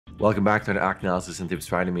Welcome back to an Act Analysis and Tips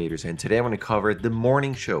for Animators, and today I'm going to cover the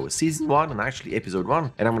morning show, season 1 and actually episode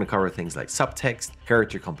 1, and I'm going to cover things like subtext,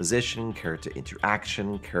 character composition, character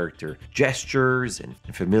interaction, character gestures, and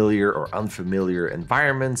familiar or unfamiliar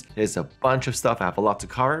environments. There's a bunch of stuff. I have a lot to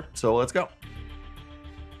cover, so let's go.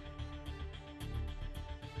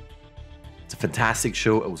 It's a fantastic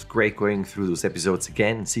show. It was great going through those episodes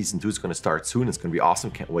again. Season 2 is going to start soon. It's going to be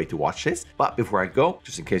awesome. Can't wait to watch this. But before I go,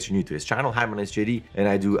 just in case you're new to this channel, hi, my name is JD, and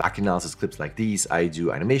I do act analysis clips like these. I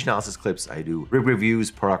do animation analysis clips. I do rig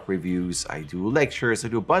reviews, product reviews. I do lectures. I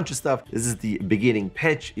do a bunch of stuff. This is the beginning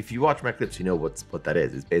pitch. If you watch my clips, you know what that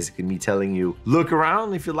is. It's basically me telling you, look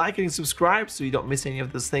around if you like it and subscribe so you don't miss any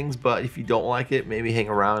of those things. But if you don't like it, maybe hang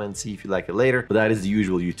around and see if you like it later. But that is the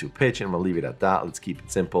usual YouTube pitch, and I'm going to leave it at that. Let's keep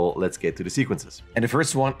it simple. Let's get to the sequences. And the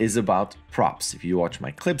first one is about props. If you watch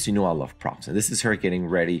my clips, you know I love props. And this is her getting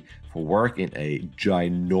ready for work in a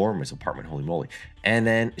ginormous apartment, holy moly. And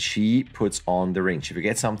then she puts on the ring. She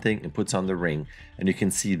forgets something and puts on the ring. And you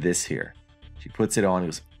can see this here. She puts it on, it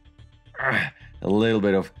goes, a little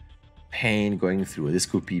bit of pain going through. This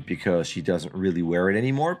could be because she doesn't really wear it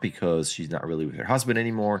anymore, because she's not really with her husband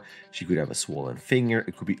anymore. She could have a swollen finger.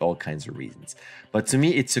 It could be all kinds of reasons. But to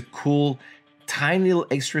me, it's a cool, tiny little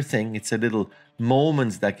extra thing. It's a little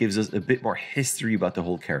moments that gives us a bit more history about the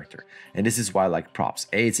whole character. And this is why I like props.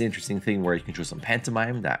 It's an interesting thing where you can show some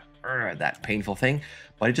pantomime, that painful thing,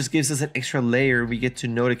 but it just gives us an extra layer. We get to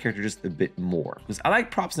know the character just a bit more. Because I like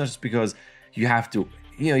props not just because you have to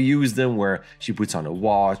use them where she puts on a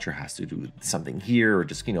watch or has to do something here, or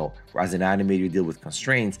just, as an animator, you deal with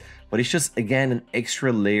constraints, but it's just, again, an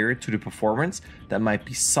extra layer to the performance that might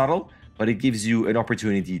be subtle, but it gives you an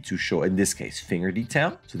opportunity to show, in this case, finger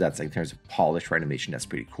detail. So that's like in terms of polish for animation, that's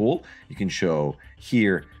pretty cool. You can show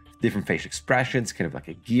here different facial expressions, kind of like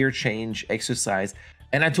a gear change exercise.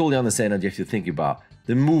 And I totally understand that you have to think about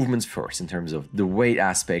the movements first in terms of the weight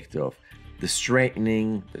aspect of the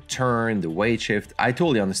straightening, the turn, the weight shift. I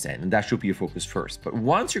totally understand, and that should be your focus first. But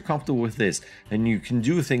once you're comfortable with this, and you can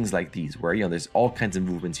do things like these, where there's all kinds of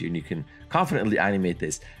movements here, and you can confidently animate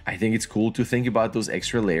this, I think it's cool to think about those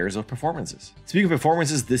extra layers of performances. Speaking of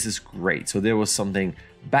performances, this is great. So there was something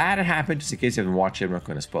bad that happened, just in case you haven't watched it, I'm not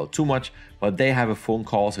going to spoil too much, but they have a phone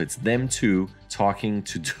call, so it's them two talking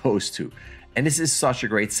to those two. And this is such a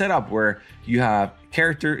great setup where you have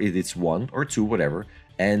character, it's one or two, whatever,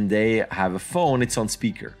 and they have a phone, it's on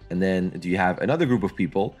speaker. And then do you have another group of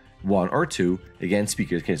people, one or two, again,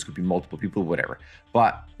 speakers, okay, this could be multiple people, whatever.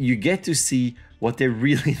 But you get to see what they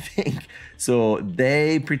really think. So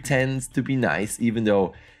they pretend to be nice, even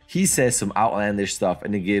though he says some outlandish stuff,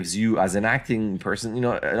 and it gives you, as an acting person,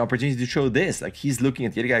 an opportunity to show this. Like, he's looking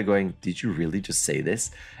at the other guy going, did you really just say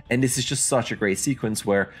this? And this is just such a great sequence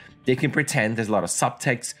where they can pretend. There's a lot of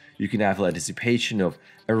subtext. You can have anticipation of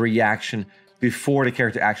a reaction before the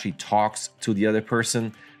character actually talks to the other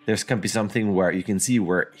person. There's can be something where you can see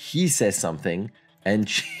where he says something and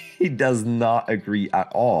she does not agree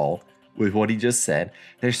at all with what he just said.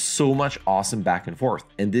 There's so much awesome back and forth.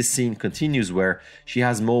 And this scene continues where she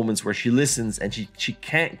has moments where she listens and she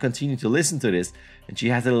can't continue to listen to this. And she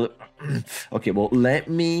has a little, okay, well, let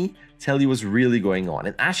me tell you what's really going on.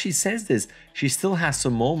 And as she says this, she still has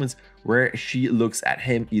some moments where she looks at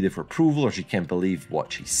him either for approval, or she can't believe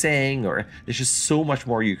what she's saying, or there's just so much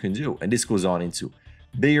more you can do. And this goes on into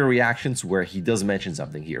bigger reactions where he does mention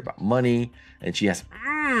something here about money, and she has,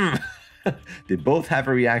 they both have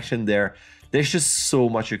a reaction there. There's just so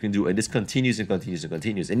much you can do, and this continues and continues and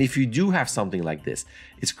continues. And if you do have something like this,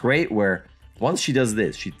 it's great where once she does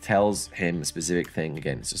this, she tells him a specific thing.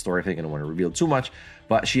 Again, it's a story thing, I don't want to reveal too much,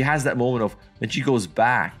 but she has that moment of when she goes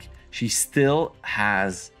back, she still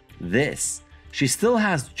has this. She still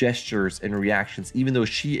has gestures and reactions, even though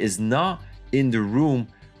she is not in the room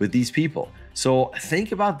with these people. So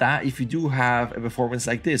think about that if you do have a performance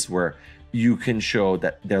like this, where you can show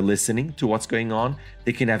that they're listening to what's going on.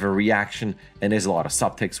 They can have a reaction, and there's a lot of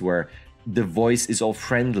subtext where the voice is all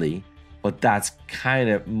friendly, but that's kind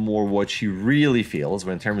of more what she really feels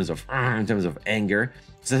in terms of anger.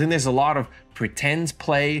 So I think there's a lot of pretend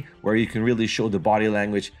play where you can really show the body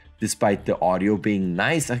language despite the audio being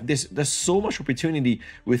nice. Like there's so much opportunity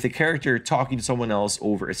with the character talking to someone else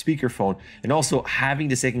over a speakerphone, and also having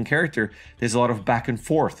the second character, there's a lot of back and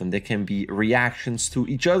forth, and there can be reactions to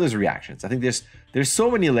each other's reactions. I think there's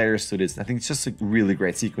so many layers to this. I think it's just a really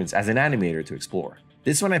great sequence as an animator to explore.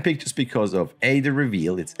 This one I picked just because of the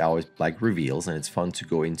reveal. It's always like reveals, and it's fun to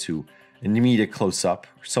go into an immediate close-up,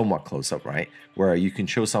 somewhat close-up, right? Where you can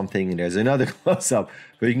show something and there's another close-up,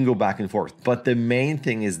 but you can go back and forth. But the main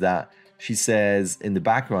thing is that she says in the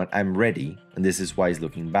background, I'm ready, and this is why he's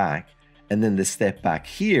looking back. And then the step back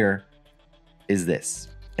here is this.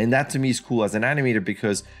 And that to me is cool as an animator,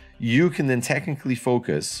 because you can then technically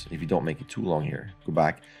focus, if you don't make it too long here, go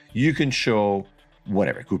back, you can show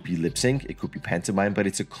whatever. It could be lip sync, it could be pantomime, but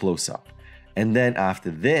it's a close-up. And then after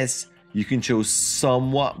this, you can show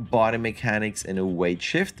somewhat body mechanics and a weight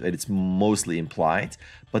shift, but it's mostly implied.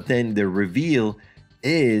 But then the reveal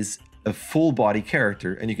is a full body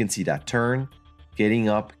character, and you can see that turn, getting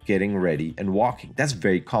up, getting ready, and walking. That's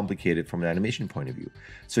very complicated from an animation point of view.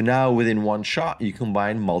 So now within one shot, you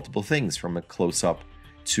combine multiple things from a close-up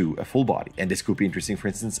to a full body. And this could be interesting, for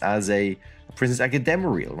instance, as like a demo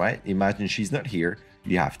reel, right? Imagine she's not here.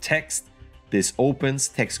 You have text, this opens,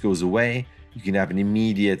 text goes away. You can have an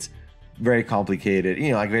immediate, very complicated,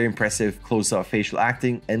 like very impressive close-up facial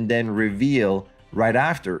acting, and then reveal right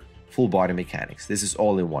after full body mechanics. This is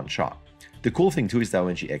all in one shot. The cool thing too is that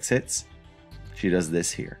when she exits, she does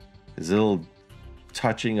this here. There's a little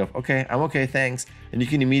touching of, okay, I'm okay, thanks. And you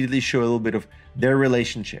can immediately show a little bit of their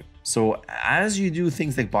relationship. So as you do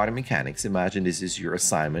things like body mechanics, imagine this is your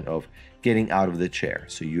assignment of getting out of the chair.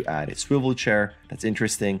 So you add a swivel chair, that's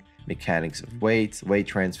interesting, mechanics of weight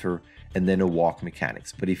transfer, and then a walk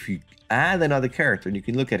mechanics. But if you add another character and you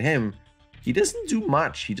can look at him, he doesn't do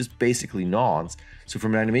much. He just basically nods. So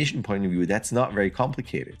from an animation point of view, that's not very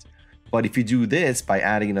complicated. But if you do this by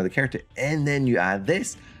adding another character and then you add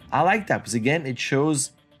this, I like that, because again, it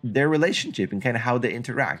shows their relationship and kind of how they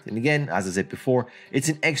interact. And again, as I said before, it's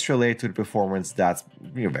an extra layer to the performance that's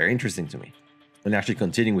very interesting to me. And actually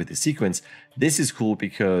continuing with the sequence, this is cool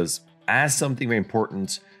because as something very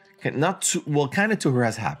important, kind of to her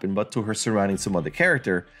has happened, but to her surrounding some other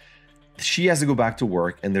character, she has to go back to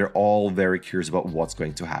work, and they're all very curious about what's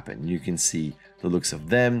going to happen. You can see the looks of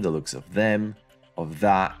them, of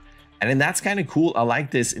that. And then that's kind of cool. I like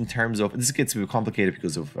this in terms of, this gets a bit complicated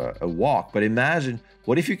because of a walk, but imagine,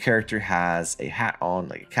 what if your character has a hat on,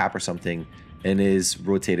 like a cap or something, and is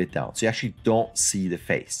rotated down? So you actually don't see the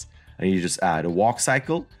face. And you just add a walk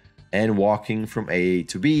cycle and walking from A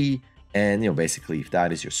to B. And basically, if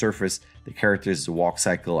that is your surface, the character is a walk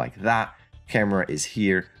cycle like that. Camera is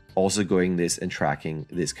here, also going this and tracking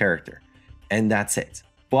this character. And that's it.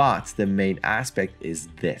 But the main aspect is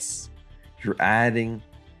this. You're adding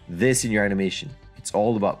this in your animation. It's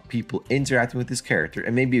all about people interacting with this character.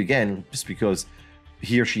 And maybe again, just because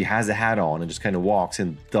he or she has a hat on and just kind of walks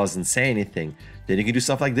and doesn't say anything, then you can do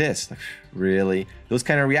stuff like this. Like, really? Those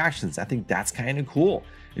kind of reactions. I think that's kind of cool.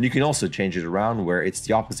 And you can also change it around where it's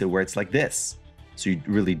the opposite, where it's like this. So you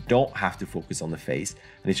really don't have to focus on the face,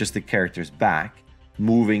 and it's just the character's back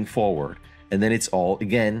moving forward. And then it's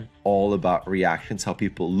all about reactions, how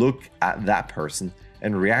people look at that person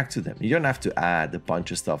and react to them. You don't have to add a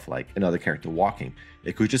bunch of stuff like another character walking.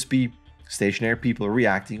 It could just be stationary people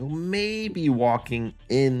reacting, or maybe walking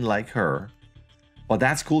in like her. But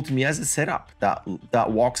that's cool to me as a setup.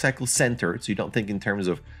 That walk cycle centered, so you don't think in terms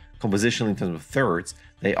of compositionally, in terms of thirds.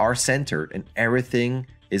 They are centered, and everything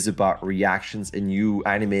is about reactions and you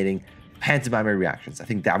animating pantomime reactions. I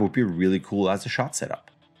think that would be really cool as a shot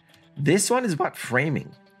setup. This one is about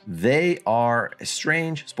framing. They are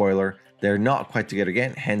strange, spoiler, they're not quite together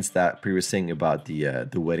again, hence that previous thing about the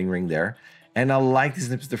wedding ring there. And I like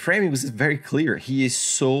this, the framing was very clear. He is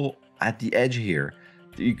so at the edge here.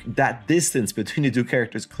 That distance between the two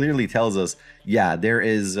characters clearly tells us, yeah,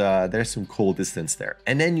 there's some cool distance there.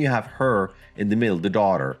 And then you have her in the middle, the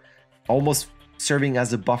daughter, almost serving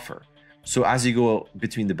as a buffer. So as you go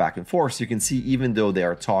between the back and forth, you can see even though they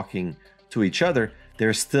are talking to each other,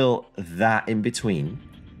 there's still that in between.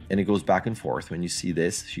 And it goes back and forth. When you see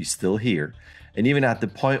this, she's still here. And even at the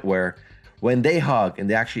point where when they hug and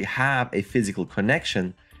they actually have a physical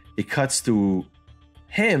connection, it cuts to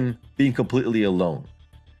him being completely alone.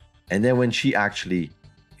 And then when she actually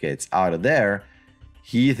gets out of there,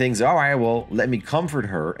 he thinks, all right, well, let me comfort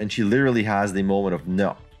her. And she literally has the moment of,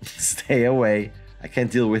 no, stay away. I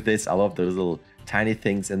can't deal with this. I love those little tiny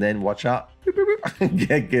things. And then watch out,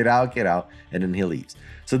 get out. And then he leaves.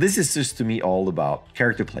 So this is just to me all about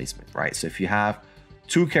character placement, right? So if you have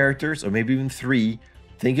two characters or maybe even three,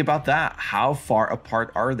 think about that. How far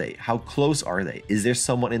apart are they? How close are they? Is there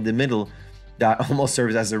someone in the middle that almost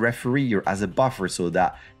serves as a referee or as a buffer so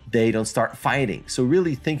that they don't start fighting? So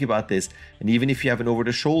really think about this. And even if you have an over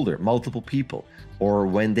the shoulder, multiple people, or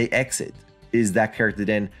when they exit, is that character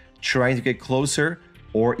then trying to get closer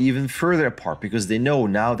or even further apart because they know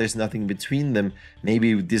now there's nothing between them?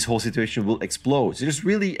 Maybe this whole situation will explode. So just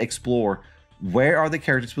really explore where are the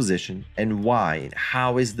characters positioned and why, and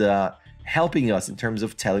how is that helping us in terms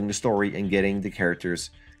of telling the story and getting the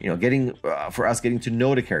characters, for us getting to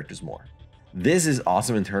know the characters more. This is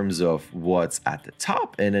awesome in terms of what's at the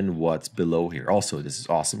top and then what's below here. Also, this is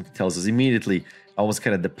awesome. It tells us immediately almost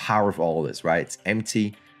kind of the power of all this, right? It's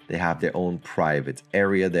empty. They have their own private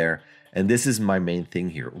area there. And this is my main thing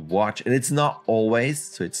here. Watch, and it's not always,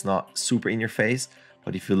 so it's not super in your face,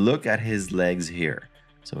 but if you look at his legs here,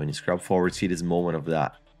 so when you scrub forward, see this moment of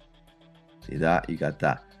that. See that? You got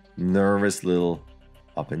that nervous little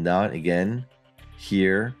up and down again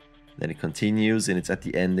here. Then it continues and it's at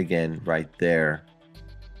the end again, right there,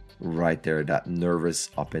 that nervous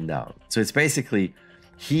up and down. So it's basically,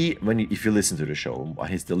 if you listen to the show,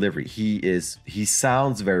 his delivery, he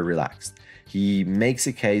sounds very relaxed. He makes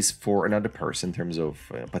a case for another person in terms of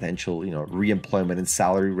potential, re-employment and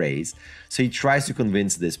salary raise. So he tries to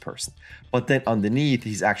convince this person, but then underneath,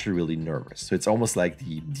 he's actually really nervous. So it's almost like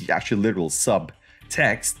the actual literal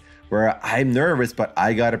subtext where I'm nervous, but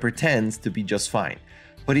I gotta pretend to be just fine.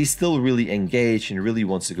 But he's still really engaged and really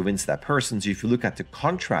wants to convince that person. So if you look at the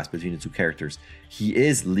contrast between the two characters, he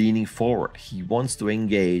is leaning forward. He wants to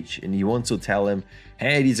engage and he wants to tell him,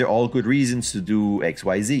 hey, these are all good reasons to do X,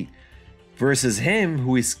 Y, Z. Versus him,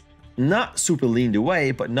 who is not super leaned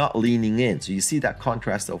away, but not leaning in. So you see that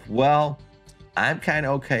contrast of, well, I'm kind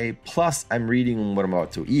of okay. Plus I'm reading what I'm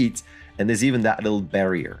about to eat. And there's even that little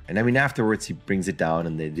barrier. And I mean, afterwards he brings it down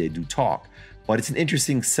and they do talk. But it's an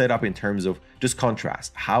interesting setup in terms of just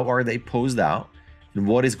contrast. How are they posed out and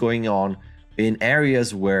what is going on in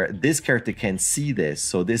areas where this character can see this?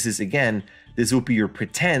 So this is, again, this will be your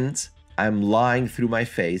pretend. I'm lying through my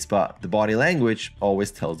face, but the body language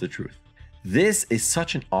always tells the truth. This is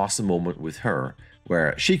such an awesome moment with her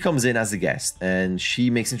where she comes in as a guest and she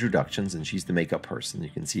makes introductions and she's the makeup person. You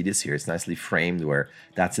can see this here. It's nicely framed where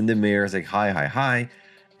that's in the mirror. It's like, hi, hi, hi.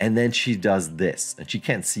 And then she does this and she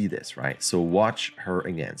can't see this, right? So watch her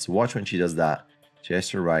again. So watch when she does that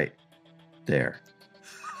gesture right there.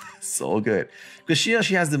 So good. Because she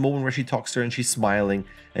has the moment where she talks to her and she's smiling.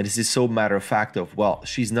 And this is so matter of fact of, well,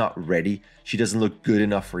 she's not ready. She doesn't look good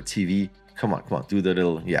enough for TV. Come on, do the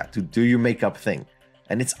little, do your makeup thing.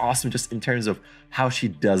 And it's awesome just in terms of how she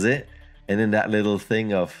does it. And then that little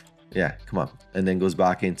thing of, come on. And then goes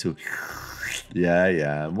back into,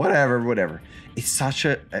 whatever. It's such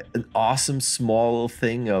an awesome small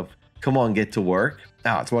thing of, come on, get to work.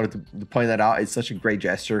 Now, I just wanted to point that out. It's such a great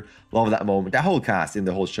gesture. Love that moment. That whole cast in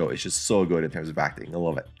the whole show is just so good in terms of acting. I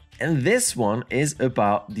love it. And this one is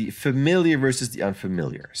about the familiar versus the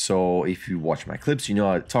unfamiliar. So if you watch my clips,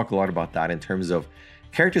 I talk a lot about that in terms of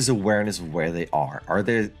characters' awareness of where they are. Are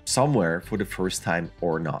they somewhere for the first time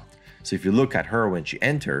or not? So if you look at her when she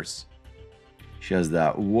enters, she has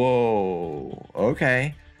that, whoa,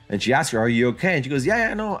 okay. And she asks her, are you okay? And she goes,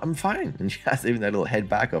 no, I'm fine. And she has even that little head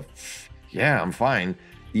back of, yeah, I'm fine,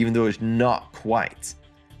 even though it's not quite.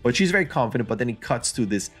 But she's very confident, but then it cuts to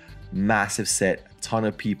this massive set, a ton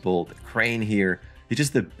of people, the crane here. It's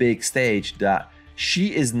just a big stage that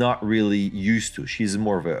she is not really used to. She's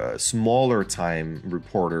more of a smaller time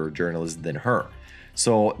reporter, journalist than her.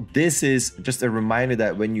 So this is just a reminder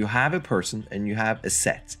that when you have a person and you have a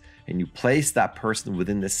set and you place that person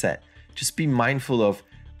within the set, just be mindful of,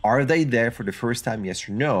 are they there for the first time, yes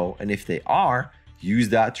or no? And if they are, use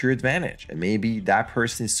that to your advantage. And maybe that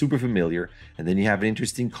person is super familiar, and then you have an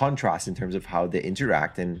interesting contrast in terms of how they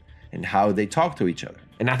interact and how they talk to each other.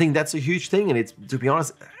 And I think that's a huge thing. And it's, to be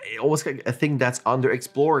honest, almost a thing that's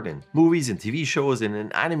underexplored in movies and TV shows in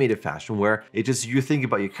an animated fashion, where it just, you think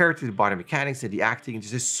about your character, the body mechanics and the acting, and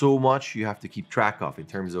just so much you have to keep track of in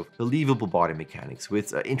terms of believable body mechanics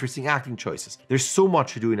with interesting acting choices. There's so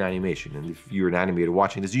much to do in animation. And if you're an animator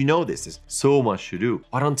watching this, there's so much to do.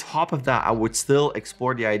 But on top of that, I would still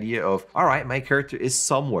explore the idea of, all right, my character is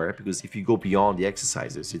somewhere, because if you go beyond the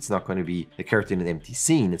exercises, it's not going to be a character in an empty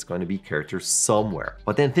scene. It's going to be character somewhere.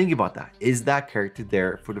 But then think about that. Is that character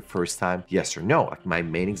there for the first time? Yes or no? Like my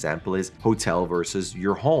main example is hotel versus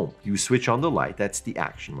your home. You switch on the light. That's the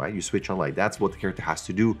action, right? You switch on light. That's what the character has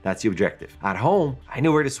to do. That's the objective. At home, I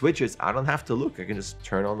know where the switch is. I don't have to look. I can just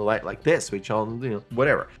turn on the light like this, switch on,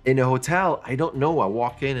 whatever. In a hotel, I don't know. I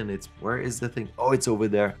walk in and it's, where is the thing? Oh, it's over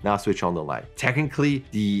there. Now switch on the light. Technically,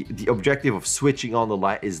 the objective of switching on the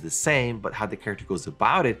light is the same, but how the character goes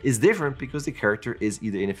about it is different, because the character is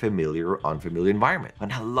either in a familiar or unfamiliar environment.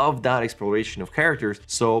 And I love that exploration of characters.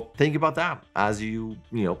 So think about that as you,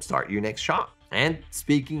 start your next shot. And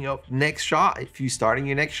speaking of next shot, if you're starting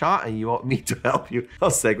your next shot and you want me to help you, oh,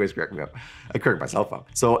 segues crack me up. I cracked myself up.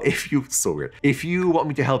 So so weird. If you want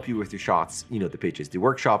me to help you with your shots, you know, the pitches, the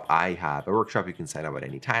workshop, I have a workshop. You can sign up at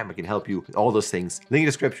any time. I can help you with all those things. Link in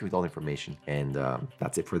the description with all the information. And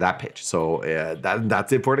that's it for that pitch. So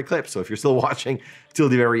that's it for the clip. So if you're still watching till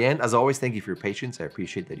the very end, as always, thank you for your patience. I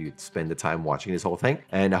appreciate that you spend the time watching this whole thing.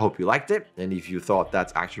 And I hope you liked it. And if you thought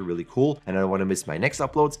that's actually really cool and I don't want to miss my next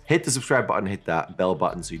uploads, hit the subscribe button, hit that bell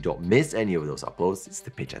button so you don't miss any of those uploads. It's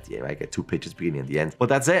the pitch at the end. I get 2 pitches beginning and the end. But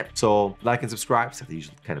that's it. So like and subscribe. It's the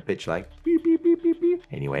usual kind of pitch, like beep, beep, beep, beep, beep.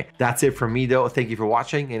 Anyway, that's it from me though. Thank you for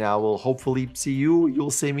watching, and I will hopefully see you. You'll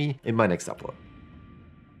see me in my next upload.